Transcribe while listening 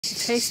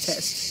Taste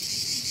test.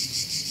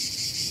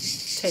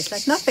 Tastes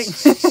like nothing.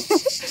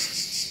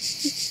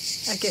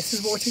 I guess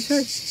it's water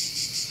too.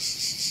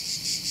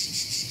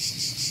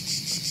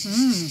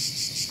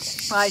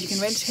 Wow, you can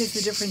really taste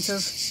the difference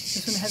of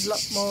this one has a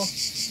lot more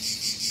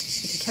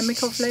like a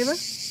chemical flavour.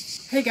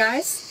 Hey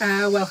guys,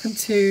 welcome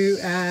to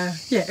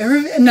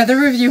another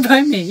review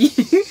by me.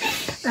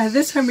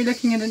 This time we're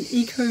looking at an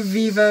Eco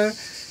Viva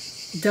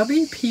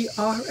WP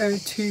RO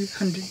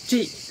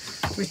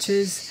 200G, which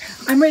is,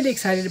 I'm really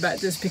excited about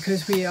this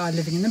because we are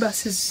living in the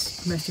bus,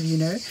 as most of you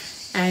know,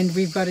 and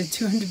we've got a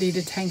 200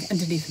 litre tank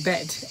underneath the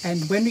bed.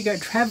 And when we go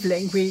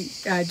travelling, we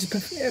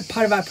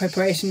part of our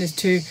preparation is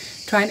to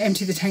try and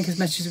empty the tank as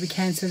much as we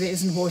can so there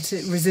isn't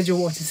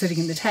residual water sitting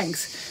in the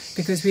tanks,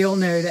 because we all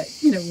know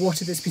that, you know,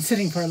 water that's been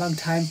sitting for a long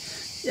time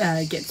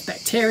gets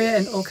bacteria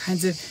and all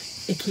kinds of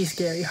icky,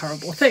 scary,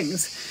 horrible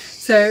things.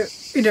 So,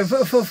 you know,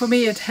 for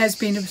me it has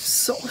been a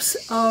source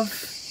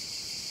of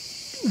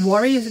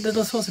worry, a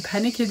little source of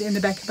panic in the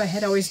back of my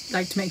head. I always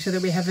like to make sure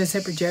that we have a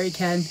separate jerry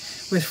can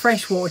with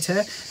fresh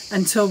water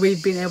until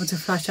we've been able to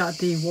flush out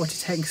the water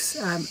tanks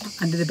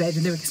under the bed,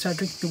 and then we can start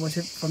drinking the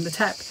water from the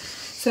tap.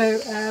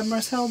 So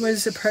Marcel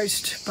was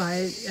approached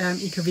by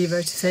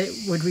Ecoviva to say,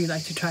 would we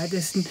like to try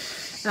this?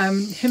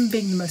 And him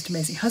being the most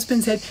amazing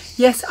husband said,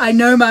 yes, I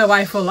know my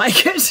wife will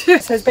like it. So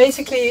it's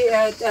basically,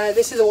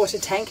 this is a water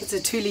tank. It's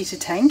a 2 litre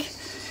tank.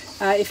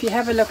 If you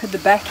have a look at the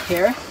back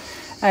here,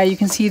 you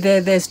can see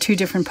there's two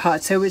different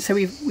parts. So we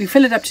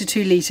fill it up to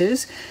 2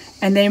 litres,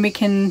 and then we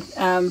can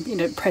you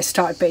know, press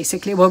start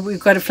basically. Well, we've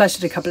got to flush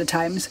it a couple of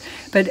times,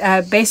 but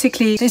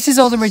basically this is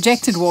all the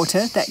rejected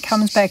water that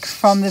comes back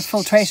from the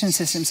filtration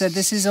system. So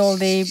this is all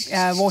the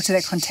water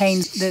that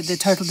contains the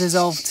total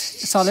dissolved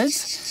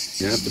solids.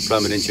 You don't have to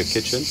plumb it into your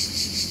kitchen.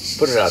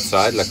 Put it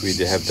outside like we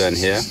have done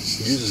here.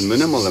 It uses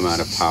minimal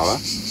amount of power.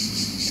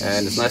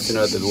 And it's nice to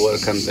know that the water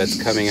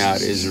that's coming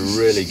out is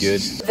really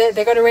good.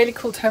 They got a really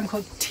cool term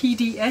called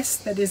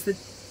TDS, that is the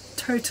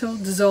total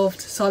dissolved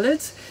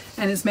solids,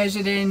 and it's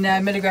measured in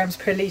milligrams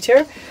per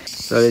litre.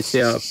 So let's see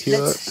how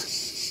pure.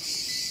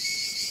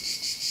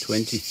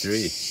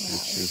 23.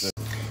 Wow.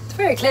 It's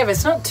very clever.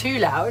 It's not too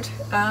loud.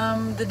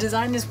 The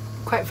design is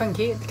quite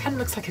funky. It kind of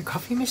looks like a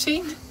coffee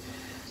machine.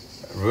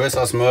 Reverse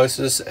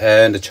osmosis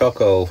and a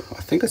charcoal.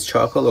 I think it's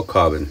charcoal or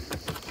carbon.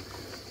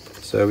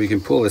 So we can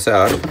pull this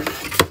out.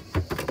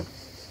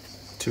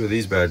 2 of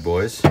these bad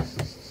boys.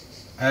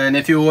 And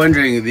if you're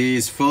wondering,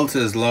 these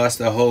filters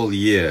last a whole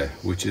year,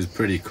 which is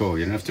pretty cool.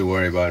 You don't have to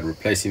worry about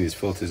replacing these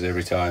filters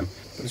every time.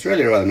 But it's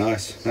really rather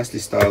nice. Nicely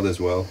styled as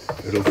well.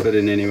 It'll fit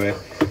in anywhere.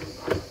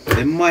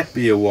 There might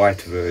be a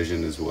white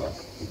version as well,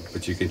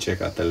 but you can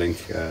check out the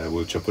link.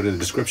 We'll put it in the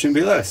description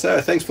below.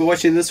 So thanks for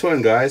watching this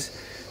one, guys.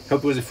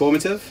 Hope it was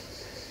informative.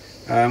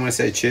 I'm going to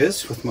say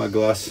cheers with my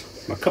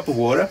cup of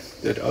water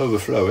that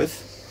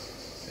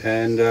overfloweth.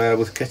 And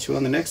we'll catch you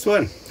on the next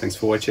one. Thanks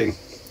for watching.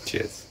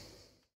 Cheers.